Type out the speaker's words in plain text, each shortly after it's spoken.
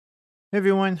Hey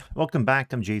everyone, welcome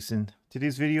back. I'm Jason.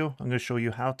 Today's video, I'm going to show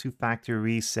you how to factory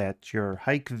reset your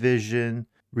Hikvision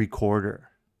recorder.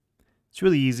 It's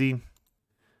really easy.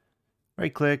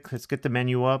 Right click, let's get the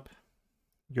menu up.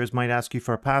 Yours might ask you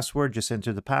for a password, just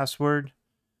enter the password.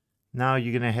 Now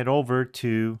you're going to head over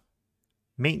to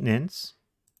maintenance.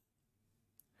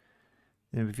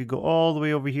 And if you go all the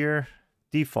way over here,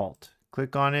 default,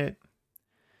 click on it.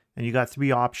 And you got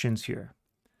three options here.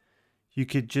 You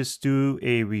could just do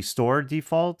a restore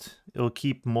default. It'll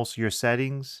keep most of your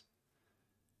settings.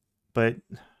 But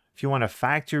if you want to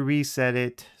factory reset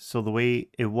it so the way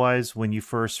it was when you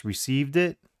first received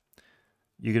it,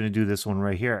 you're going to do this one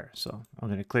right here. So I'm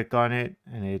going to click on it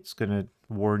and it's going to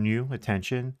warn you,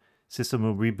 attention, system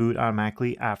will reboot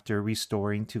automatically after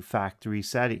restoring to factory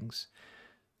settings.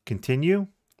 Continue,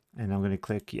 and I'm going to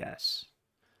click yes,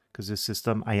 because this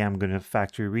system I am going to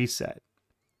factory reset.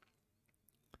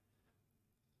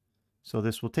 So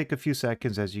this will take a few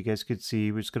seconds. As you guys could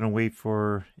see, we're just going to wait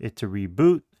for it to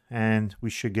reboot and we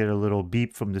should get a little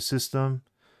beep from the system.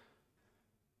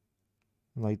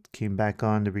 Light came back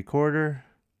on the recorder.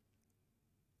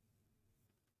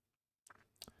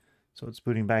 So it's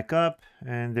booting back up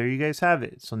and there you guys have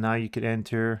it. So now you could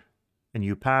enter a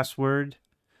new password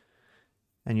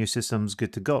and your system's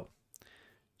good to go.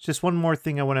 Just one more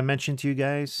thing I want to mention to you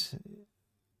guys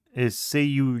is, say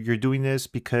you're doing this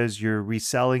because you're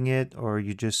reselling it or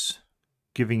you're just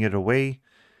giving it away.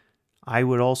 I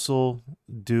would also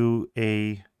do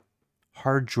a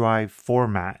hard drive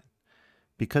format,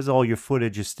 because all your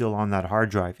footage is still on that hard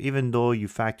drive. Even though you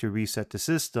factory reset the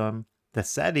system, the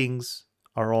settings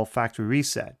are all factory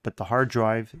reset, but the hard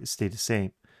drive stay the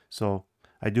same. So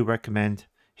I do recommend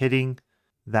hitting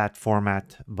that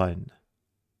format button.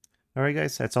 Alright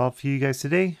guys, that's all for you guys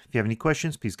today. If you have any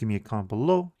questions, please give me a comment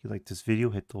below. If you like this video,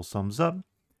 hit those thumbs up.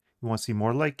 If you want to see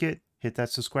more like it, hit that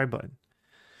subscribe button.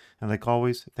 And like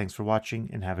always, thanks for watching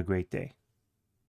and have a great day.